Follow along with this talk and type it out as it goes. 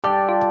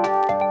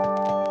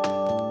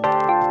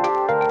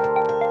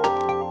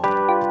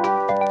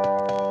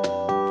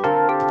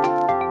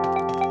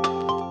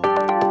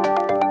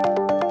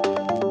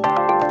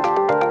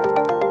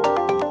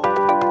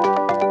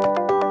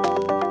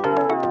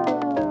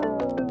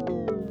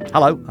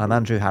Hello, I'm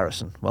Andrew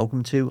Harrison.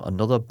 Welcome to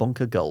another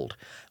Bunker Gold,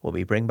 where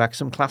we bring back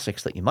some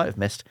classics that you might have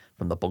missed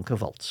from the bunker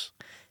vaults.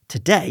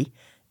 Today,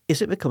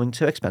 is it becoming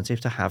too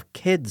expensive to have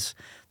kids?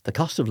 The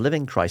cost of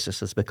living crisis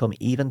has become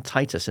even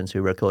tighter since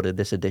we recorded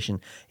this edition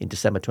in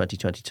December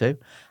 2022,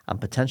 and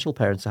potential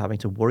parents are having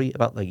to worry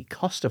about the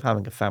cost of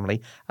having a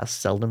family as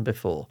seldom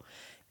before.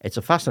 It's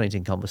a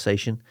fascinating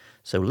conversation,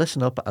 so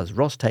listen up as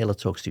Ross Taylor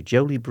talks to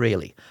Jolie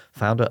Brearley,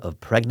 founder of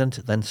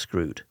Pregnant Then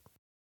Screwed.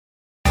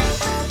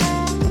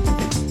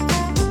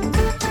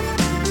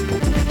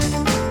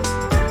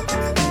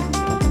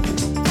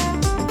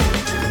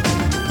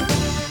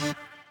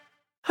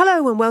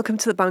 Hello and welcome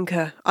to The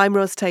Bunker. I'm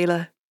Ross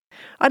Taylor.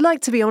 I'd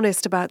like to be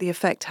honest about the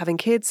effect having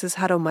kids has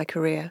had on my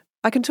career.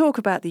 I can talk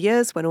about the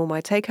years when all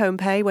my take-home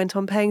pay went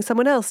on paying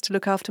someone else to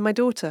look after my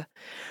daughter.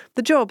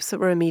 The jobs that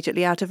were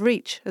immediately out of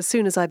reach as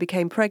soon as I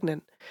became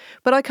pregnant.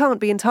 But I can't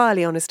be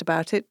entirely honest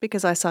about it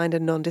because I signed a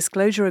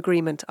non-disclosure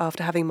agreement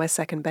after having my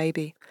second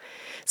baby.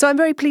 So I'm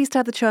very pleased to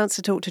have the chance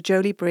to talk to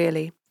Jolie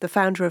Brearley, the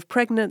founder of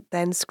Pregnant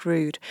Then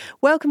Screwed.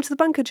 Welcome to The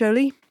Bunker,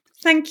 Jolie.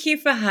 Thank you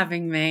for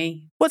having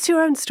me. What's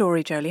your own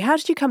story, Jolie? How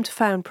did you come to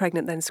found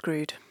Pregnant Then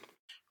Screwed?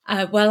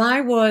 Well,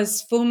 I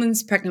was 4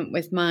 months pregnant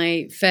with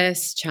my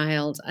first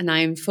child, and I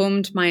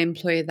informed my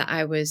employer that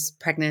I was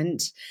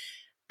pregnant.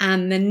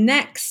 And the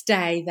next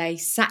day, they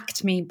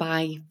sacked me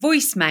by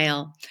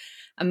voicemail.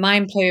 And my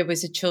employer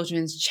was a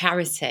children's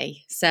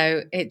charity.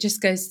 So it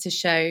just goes to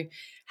show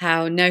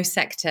how no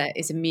sector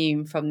is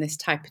immune from this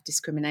type of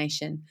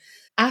discrimination.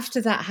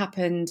 After that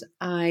happened,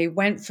 I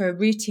went for a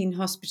routine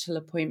hospital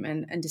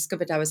appointment and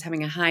discovered I was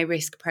having a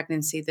high-risk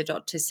pregnancy. The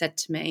doctor said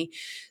to me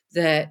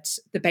that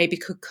the baby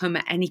could come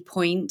at any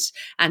point,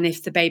 and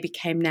if the baby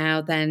came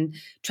now, then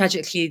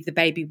tragically the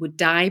baby would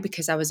die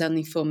because I was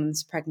only 4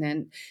 months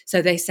pregnant.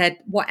 So they said,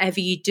 whatever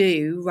you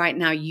do right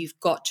now, you've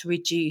got to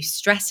reduce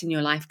stress in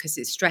your life because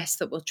it's stress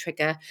that will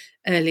trigger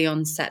early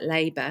onset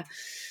labour.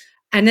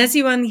 And as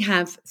you only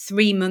have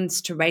 3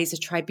 months to raise a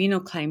tribunal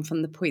claim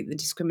from the point the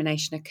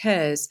discrimination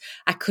occurs,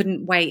 I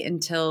couldn't wait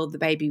until the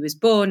baby was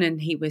born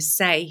and he was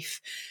safe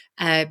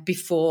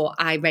before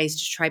I raised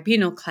a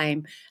tribunal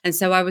claim. And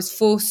so I was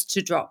forced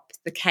to drop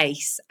the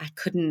case. I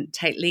couldn't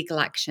take legal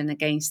action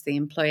against the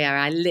employer.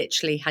 I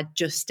literally had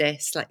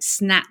justice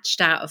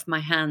snatched out of my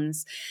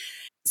hands.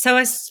 So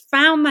I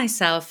found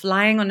myself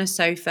lying on a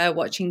sofa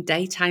watching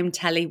daytime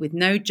telly with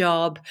no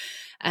job,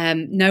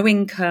 no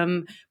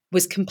income,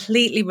 was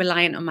completely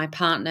reliant on my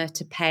partner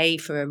to pay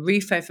for a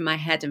roof over my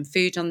head and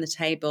food on the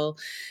table.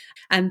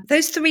 And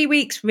those 3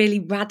 weeks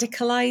really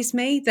radicalized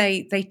me.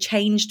 They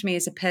changed me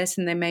as a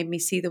person. They made me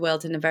see the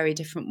world in a very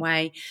different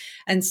way.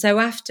 And so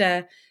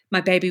after my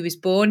baby was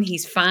born,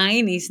 he's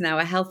fine. He's now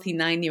a healthy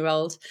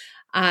 9-year-old.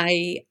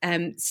 I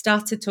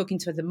started talking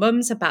to other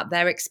mums about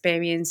their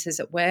experiences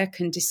at work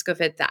and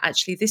discovered that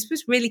actually this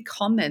was really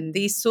common.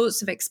 These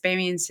sorts of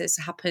experiences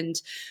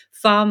happened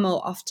far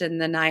more often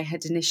than I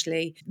had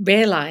initially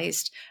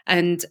realized.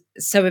 And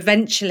so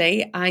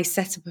eventually I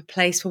set up a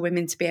place for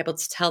women to be able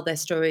to tell their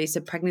stories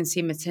of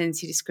pregnancy and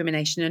maternity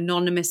discrimination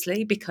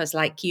anonymously, because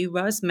like you,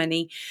 Ros,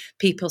 many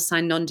people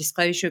sign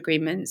non-disclosure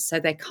agreements so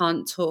they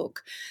can't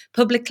talk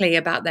publicly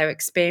about their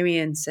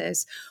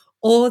experiences.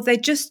 Or they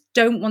just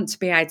don't want to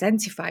be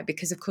identified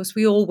because, of course,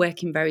 we all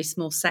work in very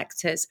small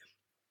sectors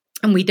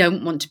and we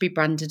don't want to be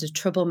branded a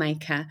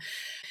troublemaker.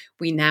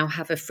 We now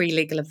have a free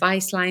legal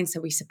advice line, so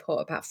we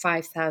support about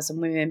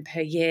 5,000 women per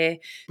year.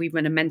 We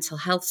run a mental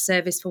health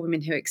service for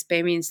women who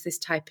experience this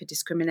type of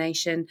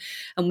discrimination,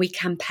 and we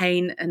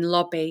campaign and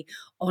lobby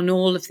on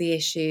all of the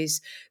issues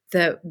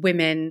that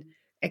women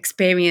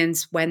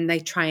experience when they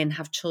try and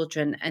have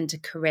children and a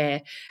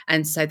career.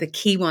 And so the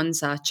key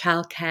ones are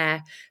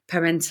childcare,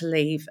 parental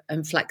leave,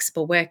 and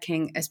flexible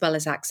working, as well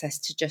as access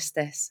to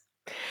justice.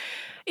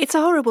 It's a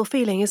horrible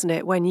feeling, isn't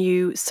it, when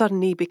you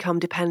suddenly become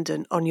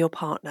dependent on your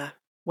partner,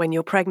 when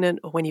you're pregnant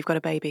or when you've got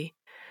a baby?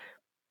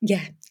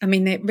 Yeah, I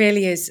mean, it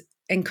really is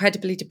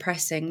incredibly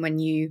depressing when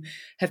you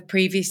have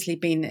previously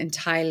been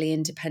entirely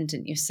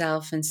independent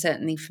yourself. And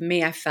certainly for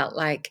me, I felt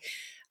like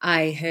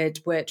I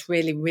had worked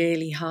really,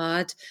 really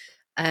hard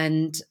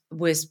and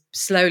was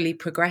slowly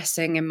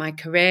progressing in my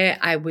career.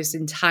 I was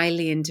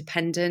entirely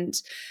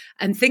independent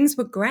and things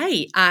were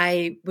great.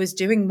 I was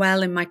doing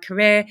well in my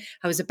career.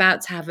 I was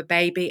about to have a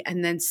baby.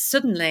 And then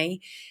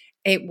suddenly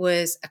it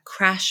was a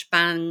crash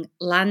bang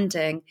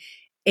landing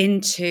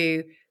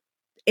into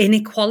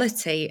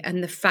inequality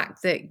and the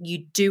fact that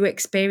you do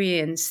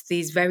experience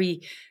these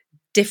very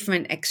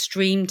different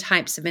extreme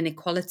types of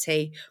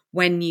inequality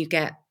when you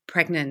get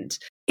pregnant.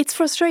 It's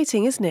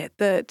frustrating, isn't it,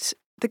 that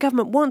the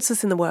government wants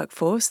us in the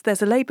workforce,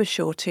 there's a labour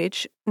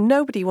shortage,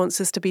 nobody wants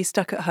us to be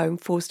stuck at home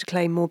forced to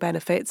claim more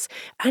benefits,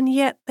 and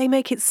yet they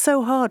make it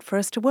so hard for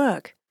us to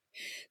work.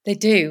 They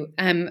do.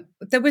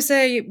 There was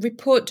a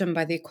report done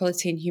by the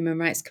Equality and Human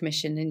Rights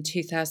Commission in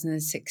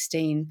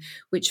 2016,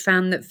 which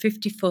found that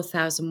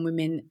 54,000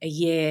 women a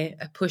year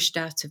are pushed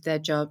out of their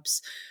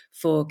jobs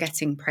for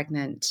getting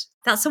pregnant.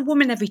 That's a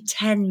woman every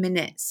 10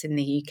 minutes in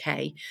the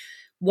UK.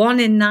 1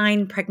 in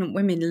 9 pregnant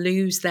women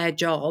lose their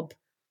job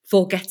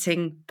for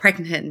getting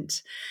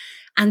pregnant.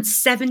 And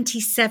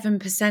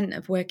 77%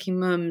 of working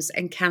mums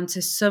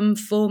encounter some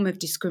form of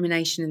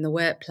discrimination in the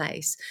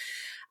workplace.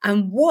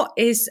 And what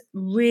is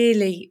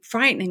really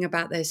frightening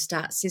about those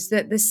stats is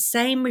that the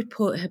same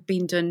report had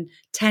been done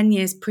 10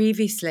 years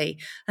previously,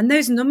 and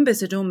those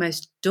numbers had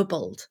almost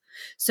doubled.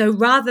 So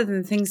rather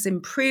than things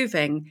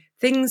improving,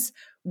 things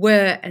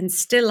were and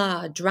still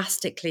are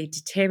drastically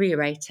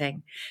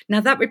deteriorating.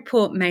 Now, that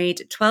report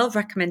made 12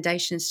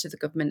 recommendations to the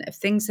government of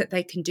things that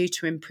they can do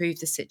to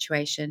improve the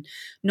situation.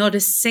 Not a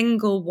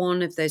single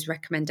one of those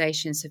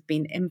recommendations have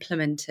been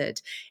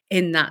implemented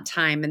in that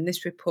time, and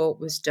this report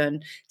was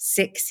done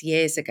 6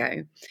 years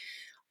ago.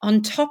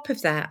 On top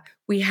of that,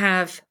 we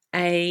have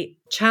a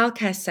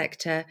childcare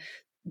sector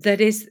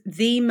that is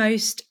the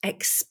most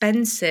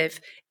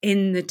expensive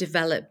in the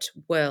developed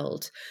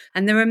world.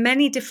 And there are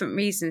many different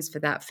reasons for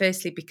that.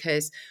 Firstly,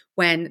 because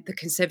when the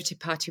Conservative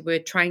Party were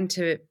trying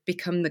to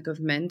become the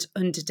government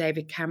under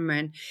David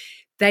Cameron,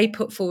 they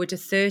put forward a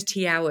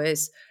 30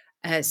 hours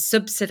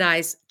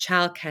subsidised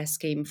childcare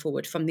scheme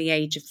forward from the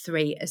age of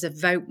 3 as a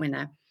vote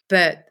winner.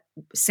 But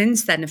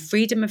since then, a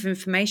freedom of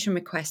information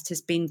request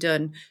has been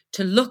done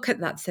to look at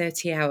that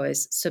 30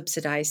 hours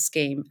subsidised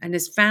scheme and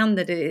has found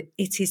that it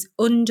is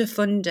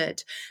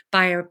underfunded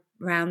by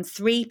around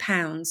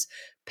 £3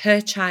 per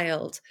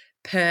child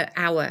per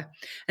hour.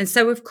 And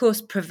so, of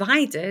course,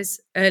 providers,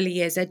 early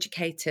years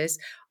educators,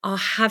 are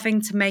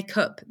having to make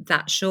up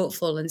that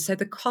shortfall. And so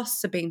the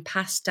costs are being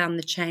passed down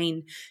the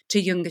chain to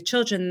younger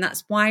children. And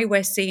that's why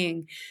we're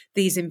seeing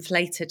these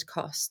inflated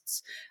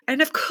costs.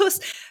 And of course,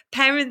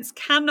 parents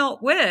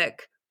cannot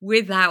work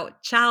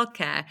without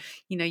childcare.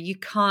 You know, you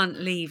can't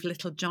leave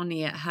little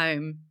Johnny at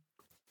home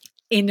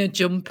in a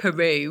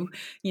jumperoo,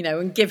 you know,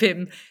 and give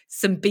him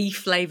some beef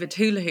flavoured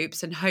hula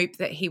hoops and hope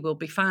that he will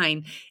be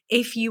fine.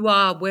 If you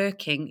are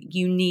working,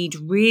 you need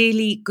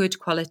really good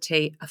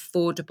quality,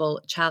 affordable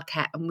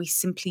childcare, and we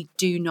simply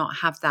do not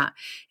have that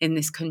in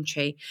this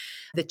country.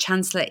 The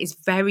Chancellor is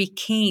very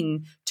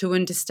keen to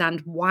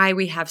understand why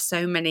we have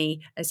so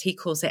many, as he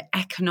calls it,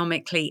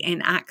 economically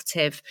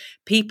inactive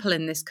people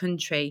in this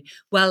country.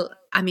 Well,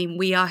 I mean,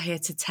 we are here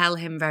to tell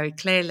him very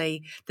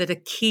clearly that a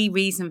key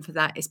reason for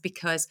that is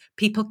because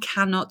people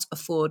cannot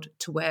afford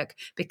to work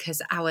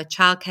because our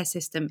childcare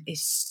system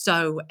is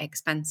so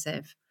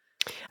expensive.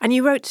 And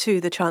you wrote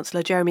to the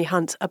Chancellor, Jeremy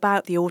Hunt,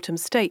 about the autumn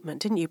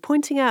statement, didn't you?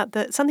 Pointing out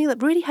that something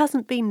that really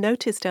hasn't been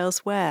noticed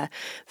elsewhere,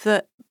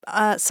 that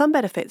some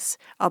benefits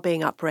are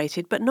being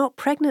uprated, but not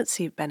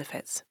pregnancy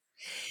benefits.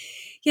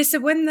 Yeah, so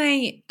when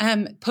they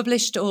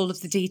published all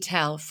of the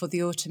detail for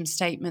the autumn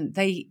statement,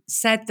 they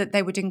said that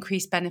they would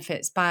increase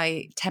benefits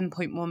by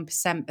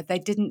 10.1%, but they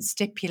didn't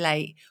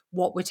stipulate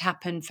what would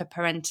happen for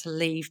parental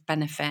leave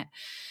benefit.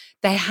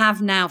 They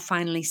have now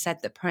finally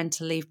said that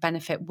parental leave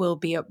benefit will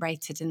be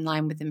uprated in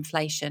line with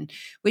inflation,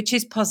 which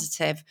is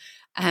positive.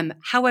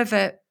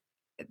 However,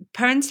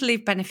 parental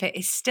leave benefit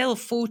is still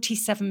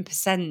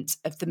 47%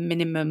 of the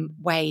minimum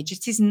wage.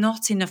 It is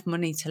not enough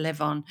money to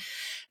live on.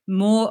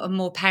 More and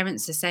more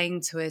parents are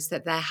saying to us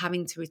that they're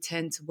having to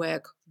return to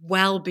work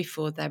well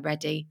before they're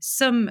ready,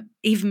 some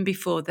even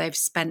before they've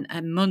spent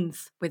a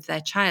month with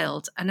their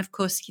child. And of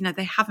course, you know,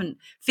 they haven't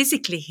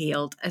physically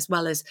healed as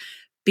well as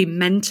be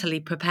mentally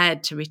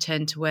prepared to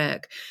return to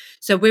work.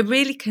 So we're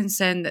really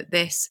concerned that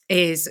this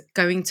is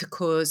going to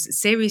cause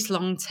serious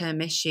long-term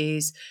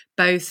issues,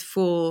 both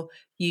for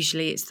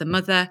usually it's the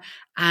mother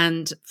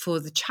and for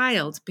the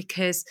child,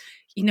 because,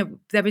 you know,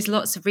 there is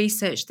lots of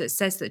research that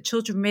says that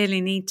children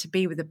really need to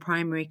be with a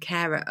primary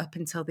carer up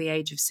until the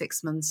age of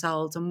 6 months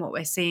old. And what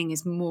we're seeing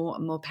is more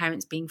and more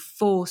parents being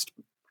forced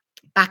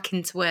back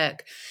into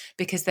work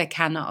because they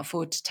cannot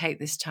afford to take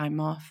this time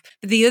off.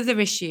 But the other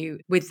issue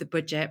with the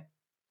budget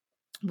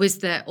was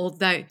that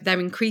although they're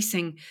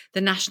increasing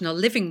the national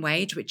living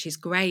wage, which is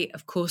great,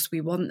 of course,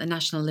 we want the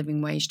national living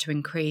wage to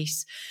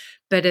increase,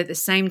 but at the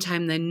same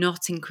time, they're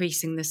not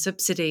increasing the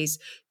subsidies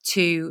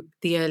to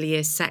the early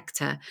years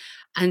sector.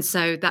 And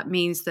so that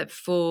means that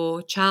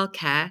for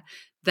childcare,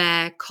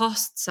 their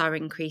costs are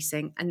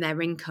increasing and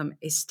their income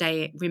is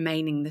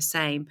remaining the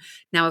same.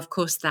 Now, of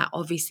course, that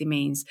obviously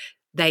means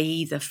they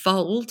either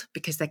fold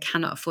because they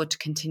cannot afford to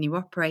continue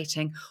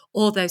operating,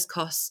 or those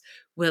costs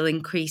will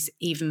increase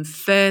even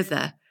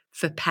further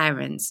for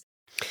parents.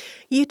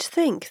 You'd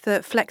think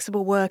that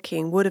flexible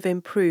working would have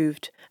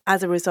improved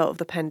as a result of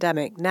the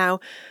pandemic. Now,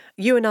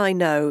 you and I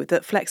know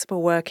that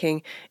flexible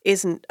working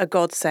isn't a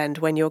godsend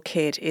when your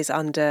kid is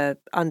under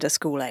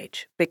school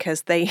age,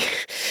 because they,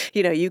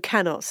 you know, you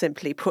cannot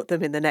simply put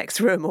them in the next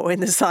room or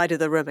in the side of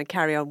the room and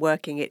carry on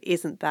working. It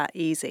isn't that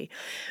easy.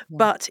 Yeah.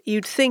 But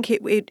you'd think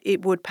it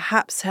would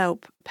perhaps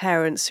help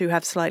parents who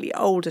have slightly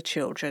older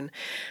children.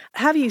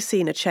 Have you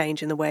seen a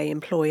change in the way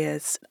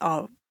employers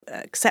are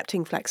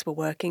accepting flexible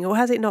working, or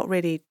has it not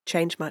really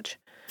changed much?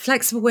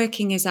 Flexible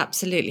working is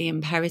absolutely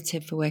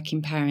imperative for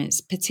working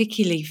parents,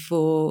 particularly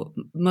for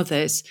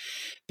mothers,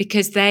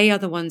 because they are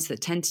the ones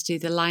that tend to do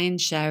the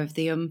lion's share of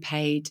the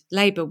unpaid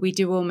labour. We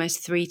do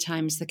almost 3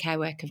 times the care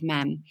work of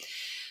men.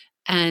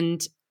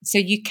 And So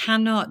you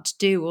cannot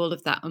do all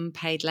of that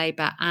unpaid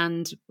labour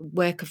and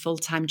work a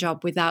full-time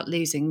job without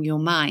losing your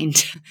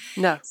mind.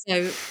 No.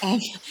 So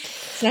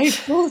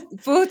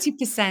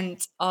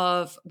 40%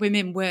 of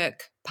women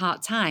work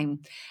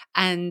part-time,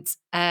 and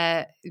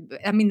I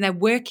mean, they're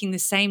working the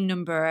same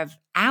number of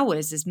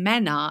hours as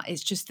men are.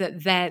 It's just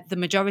that the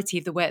majority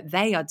of the work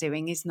they are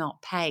doing is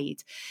not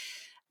paid.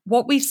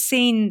 What we've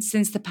seen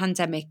since the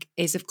pandemic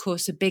is, of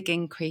course, a big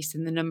increase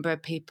in the number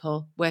of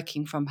people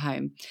working from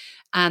home.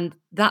 And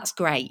that's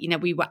great.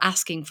 We were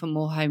asking for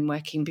more home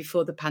working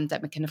before the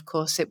pandemic. And of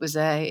course, it was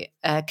a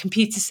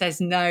computer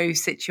says no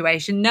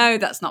situation. No,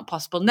 that's not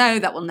possible. No,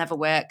 that will never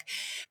work.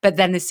 But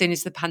then as soon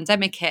as the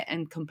pandemic hit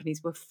and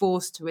companies were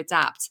forced to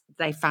adapt,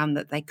 they found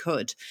that they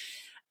could.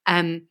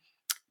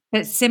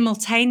 But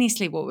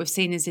simultaneously, what we've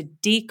seen is a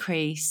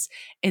decrease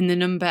in the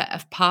number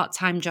of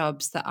part-time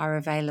jobs that are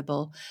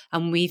available.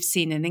 And we've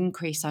seen an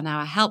increase on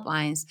our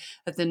helplines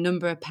of the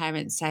number of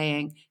parents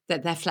saying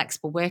that their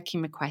flexible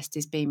working request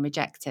is being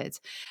rejected.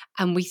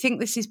 And we think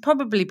this is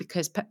probably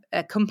because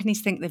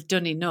companies think they've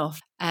done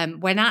enough,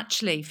 when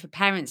actually for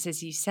parents,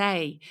 as you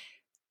say,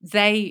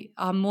 they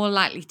are more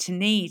likely to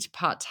need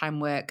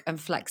part-time work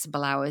and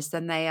flexible hours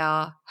than they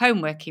are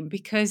home working,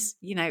 because,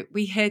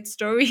 we heard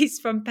stories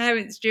from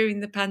parents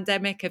during the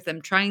pandemic of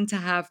them trying to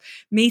have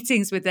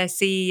meetings with their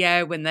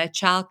CEO and their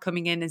child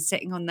coming in and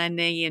sitting on their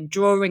knee and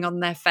drawing on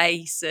their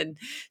face and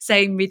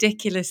saying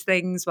ridiculous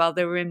things while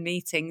they were in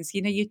meetings.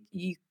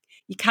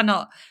 You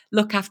cannot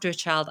look after a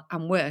child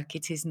and work.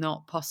 It is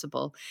not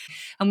possible.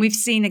 And we've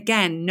seen,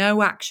 again,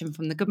 no action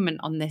from the government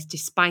on this,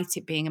 despite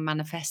it being a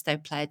manifesto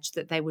pledge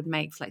that they would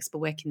make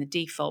flexible working the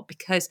default,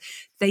 because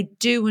they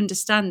do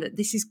understand that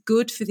this is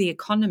good for the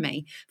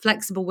economy.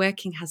 Flexible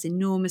working has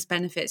enormous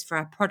benefits for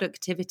our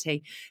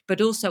productivity,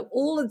 but also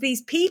all of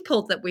these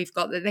people that we've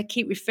got that they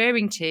keep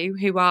referring to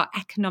who are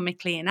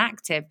economically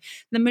inactive,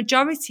 the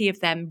majority of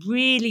them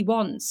really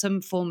want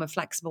some form of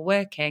flexible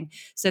working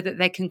so that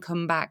they can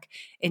come back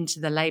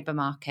into the labour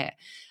market.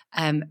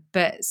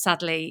 But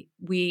sadly,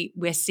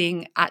 we're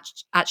seeing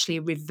actually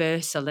a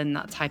reversal in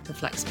that type of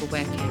flexible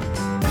working.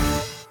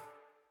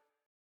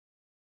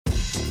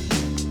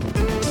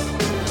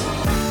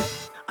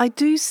 I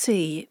do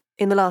see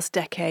in the last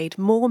decade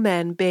more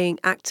men being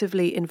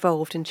actively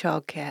involved in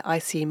childcare. I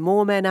see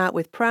more men out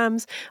with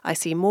prams. I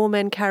see more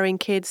men carrying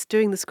kids,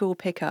 doing the school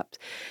pickups.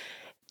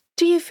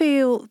 Do you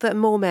feel that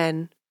more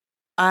men,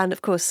 and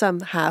of course some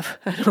have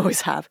and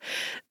always have,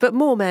 but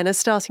more men are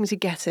starting to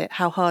get it,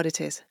 how hard it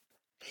is?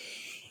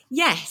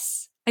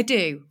 Yes, I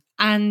do.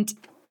 And,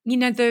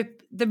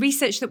 the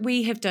research that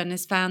we have done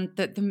has found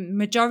that the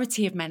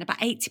majority of men, about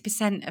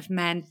 80% of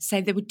men, say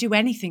they would do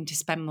anything to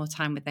spend more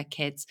time with their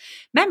kids.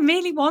 Men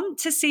really want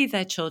to see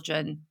their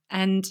children,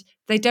 and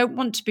they don't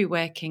want to be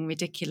working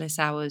ridiculous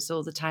hours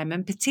all the time.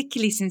 And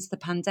particularly since the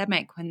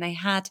pandemic, when they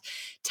had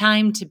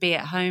time to be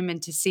at home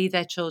and to see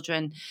their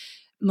children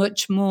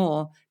much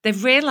more,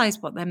 they've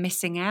realised what they're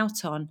missing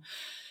out on.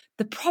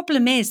 The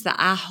problem is that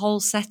our whole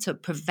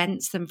setup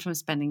prevents them from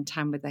spending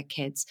time with their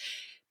kids.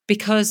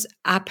 Because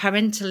our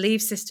parental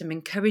leave system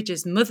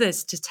encourages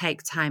mothers to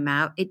take time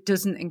out, it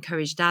doesn't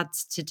encourage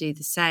dads to do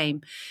the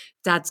same.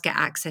 Dads get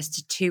access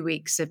to 2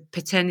 weeks of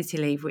paternity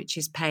leave, which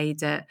is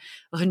paid at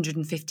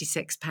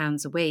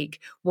 £156 a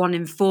week. 1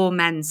 in 4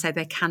 men say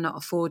they cannot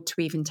afford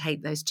to even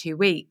take those 2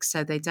 weeks,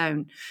 so they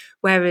don't.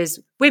 Whereas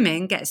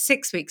women get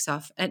 6 weeks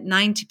off at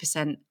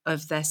 90%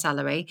 of their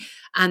salary,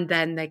 and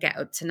then they get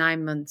up to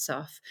 9 months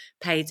off,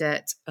 paid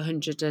at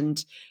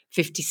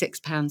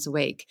 £156 a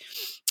week.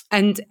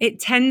 And it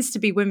tends to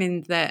be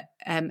women that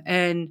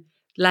earn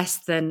less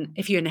than,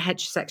 if you're in a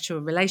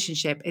heterosexual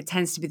relationship, it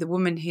tends to be the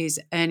woman who's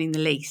earning the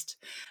least.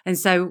 And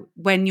so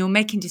when you're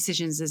making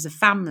decisions as a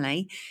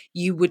family,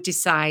 you would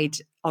decide,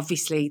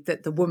 obviously,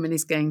 that the woman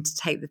is going to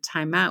take the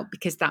time out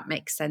because that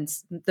makes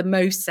sense, the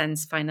most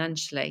sense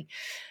financially.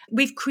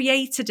 We've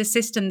created a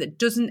system that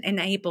doesn't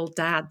enable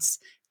dads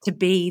to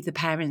be the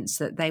parents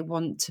that they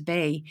want to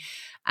be.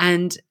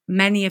 And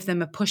many of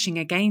them are pushing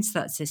against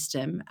that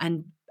system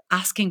and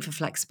asking for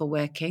flexible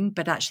working,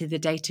 but actually the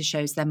data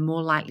shows they're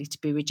more likely to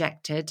be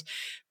rejected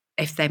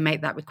if they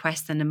make that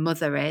request than a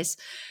mother is.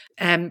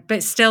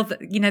 But still,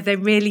 they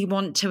really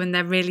want to, and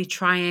they're really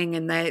trying,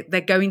 and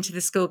they're going to the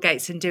school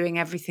gates and doing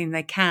everything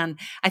they can.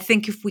 I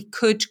think if we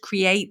could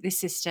create this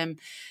system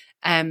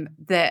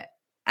that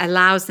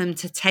allows them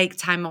to take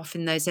time off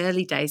in those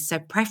early days, so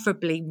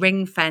preferably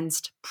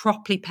ring-fenced,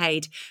 properly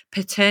paid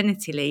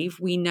paternity leave.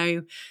 We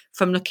know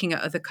from looking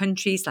at other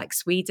countries like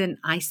Sweden,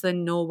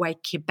 Iceland, Norway,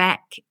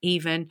 Quebec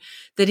even,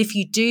 that if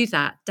you do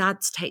that,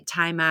 dads take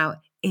time out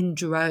in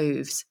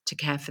droves to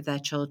care for their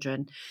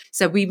children.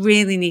 So we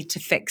really need to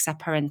fix our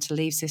parental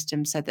leave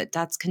system so that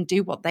dads can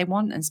do what they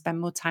want and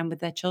spend more time with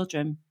their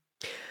children.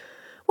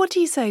 What do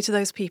you say to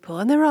those people,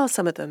 and there are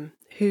some of them,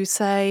 who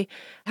say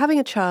having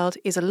a child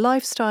is a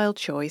lifestyle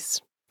choice?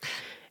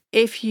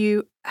 If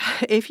you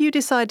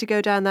decide to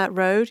go down that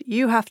road,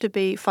 you have to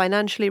be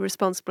financially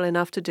responsible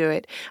enough to do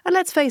it. And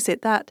let's face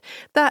it, that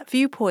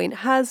viewpoint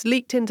has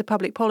leaked into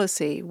public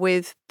policy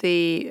with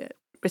the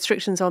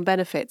restrictions on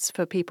benefits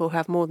for people who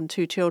have more than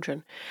 2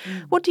 children.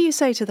 What do you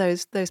say to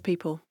those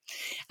people?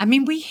 I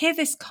mean, we hear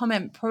this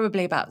comment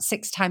probably about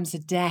 6 times a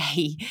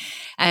day.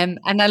 And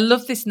I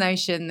love this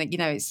notion that,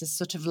 it's a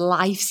sort of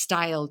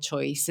lifestyle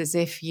choice, as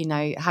if,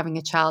 having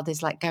a child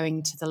is like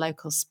going to the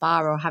local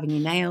spa or having your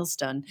nails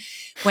done.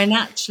 When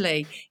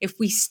actually, if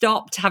we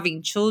stopped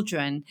having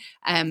children,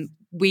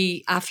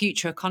 our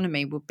future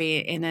economy would be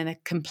in a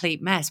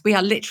complete mess. We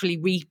are literally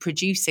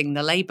reproducing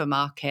the labour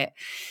market.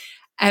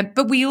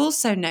 But we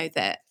also know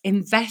that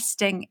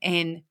investing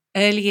in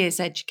early years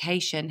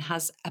education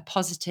has a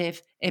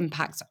positive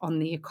impact on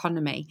the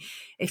economy.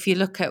 If you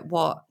look at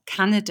what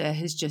Canada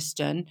has just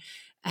done,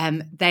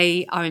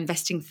 they are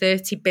investing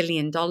 $30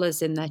 billion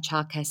in their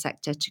childcare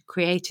sector to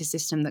create a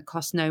system that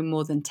costs no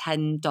more than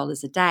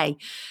 $10 a day.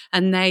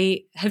 And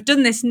they have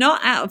done this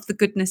not out of the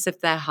goodness of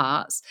their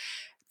hearts.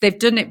 They've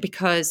done it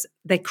because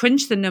they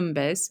crunched the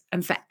numbers,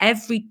 and for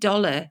every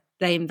dollar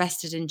they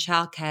invested in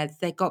childcare,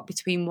 they got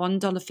between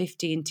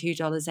 $1.50 and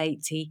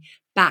 $2.80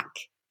 back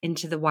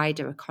into the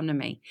wider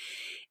economy.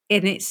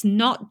 And it's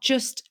not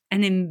just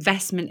an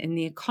investment in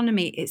the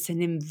economy, it's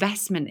an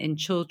investment in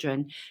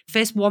children.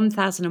 First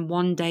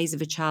 1,001 days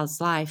of a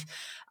child's life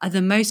are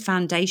the most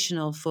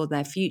foundational for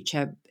their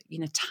future.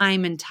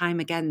 Time and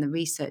time again, the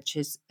research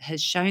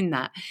has shown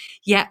that.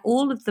 Yet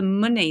all of the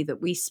money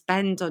that we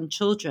spend on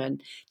children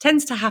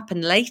tends to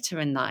happen later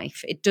in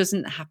life. It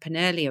doesn't happen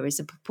earlier. As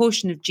a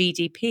proportion of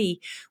GDP,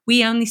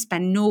 we only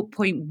spend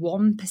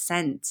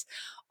 0.1%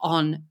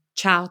 on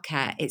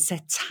childcare. It's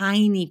a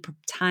tiny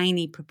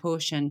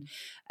proportion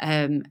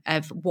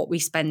of what we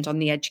spend on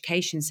the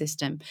education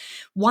system.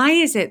 Why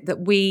is it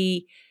that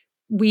we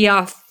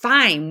are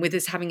fine with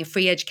us having a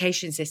free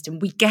education system?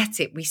 We get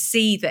it. We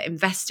see that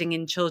investing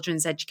in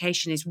children's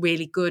education is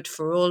really good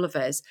for all of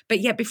us.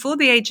 But yet before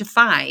the age of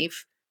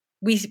 5,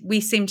 we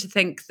seem to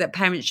think that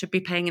parents should be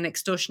paying an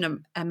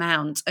extortionate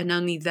amount, and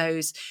only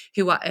those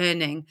who are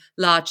earning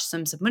large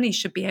sums of money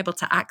should be able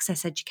to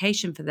access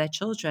education for their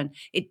children.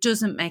 It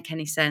doesn't make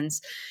any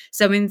sense.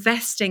 So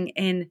investing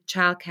in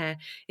childcare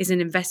is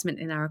an investment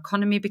in our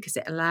economy because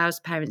it allows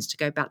parents to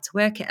go back to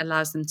work. It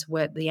allows them to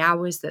work the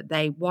hours that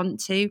they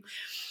want to.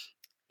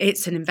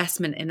 It's an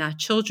investment in our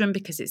children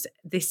because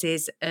this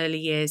is early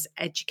years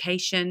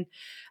education.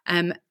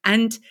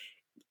 And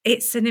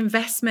it's an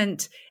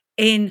investment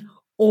in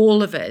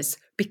all of us,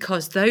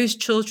 because those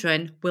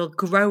children will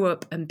grow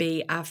up and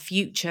be our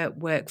future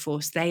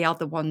workforce. They are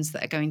the ones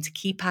that are going to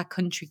keep our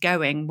country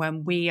going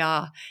when we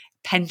are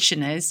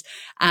pensioners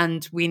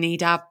and we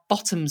need our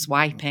bottoms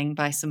wiping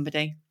by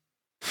somebody.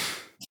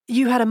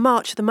 You had a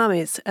March of the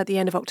Mummies at the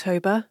end of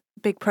October,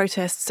 big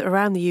protests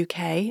around the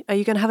UK. Are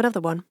you going to have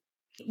another one?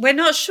 We're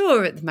not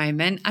sure at the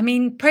moment. I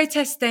mean,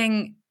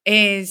 protesting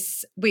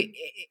is...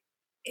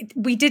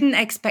 We didn't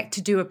expect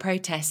to do a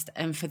protest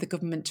and for the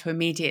government to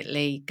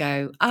immediately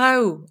go,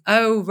 oh,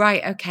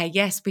 right, okay,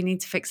 yes, we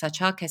need to fix our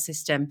childcare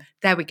system.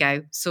 There we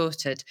go,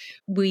 sorted.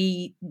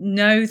 We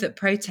know that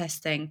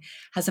protesting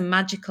has a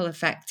magical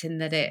effect in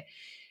that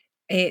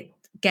it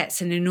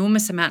gets an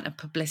enormous amount of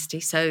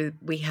publicity. So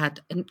we had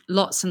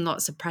lots and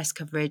lots of press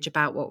coverage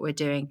about what we're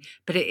doing,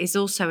 but it is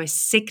also a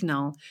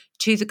signal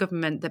to the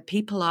government that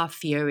people are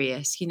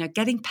furious.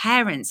 Getting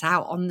parents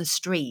out on the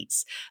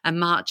streets and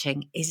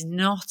marching is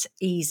not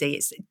easy.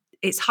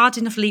 It's hard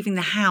enough leaving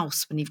the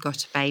house when you've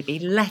got a baby,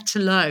 let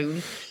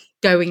alone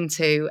going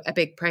to a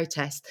big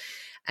protest.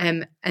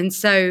 And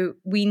so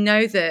we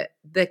know that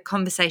the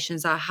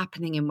conversations are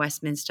happening in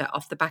Westminster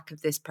off the back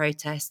of this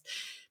protest,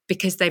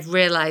 because they've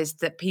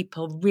realised that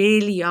people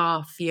really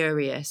are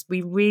furious.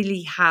 We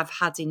really have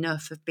had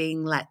enough of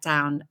being let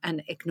down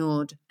and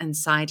ignored and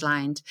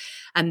sidelined,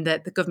 and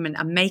that the government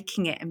are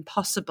making it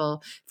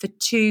impossible for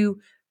 2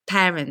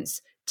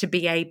 parents to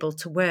be able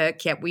to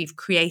work, yet we've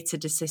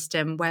created a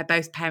system where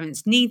both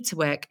parents need to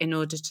work in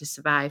order to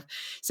survive.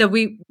 So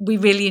we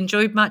really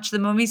enjoyed March of the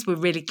Mummies. We're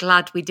really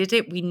glad we did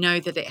it. We know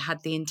that it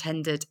had the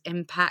intended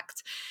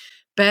impact.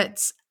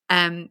 But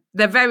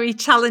they're very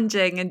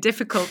challenging and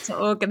difficult to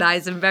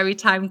organise and very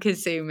time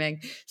consuming.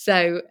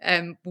 So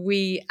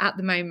we at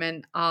the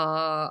moment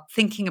are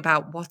thinking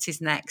about what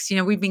is next.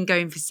 We've been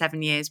going for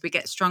 7 years. We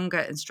get stronger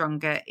and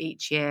stronger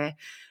each year.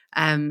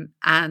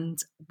 And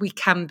we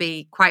can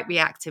be quite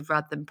reactive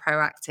rather than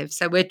proactive.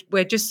 So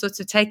we're just sort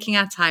of taking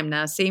our time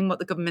now, seeing what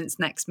the government's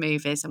next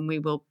move is, and we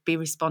will be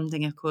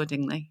responding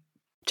accordingly.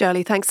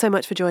 Jolie, thanks so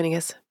much for joining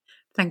us.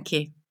 Thank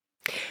you.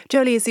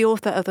 Jolie is the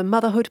author of The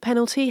Motherhood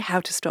Penalty, How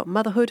to Stop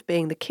Motherhood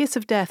Being the Kiss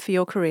of Death for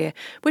Your Career,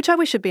 which I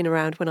wish had been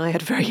around when I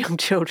had very young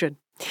children.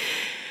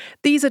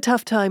 These are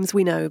tough times,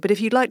 we know, but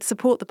if you'd like to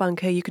support The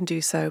Bunker, you can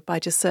do so by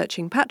just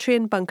searching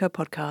Patreon Bunker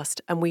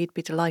Podcast, and we'd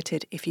be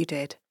delighted if you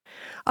did.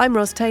 I'm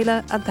Ros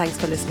Taylor, and thanks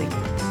for listening.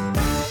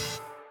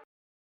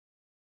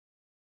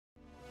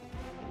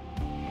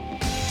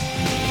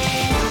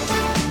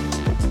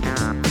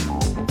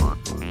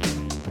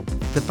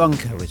 The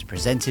Bunker was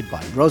presented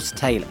by Ros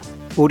Taylor.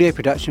 Audio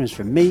production was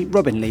from me,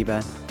 Robin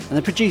Lieber, and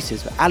the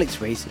producers were Alex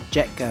Rees and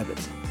Jet Gerbert.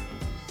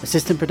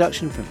 Assistant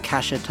production from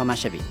Kasia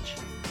Tomaszewicz.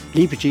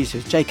 Lead producer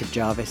is Jacob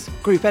Jarvis,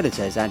 group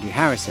editor is Andrew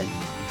Harrison,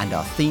 and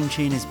our theme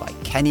tune is by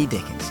Kenny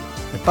Dickinson.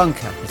 The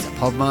Bunker is a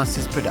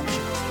Podmasters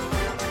production.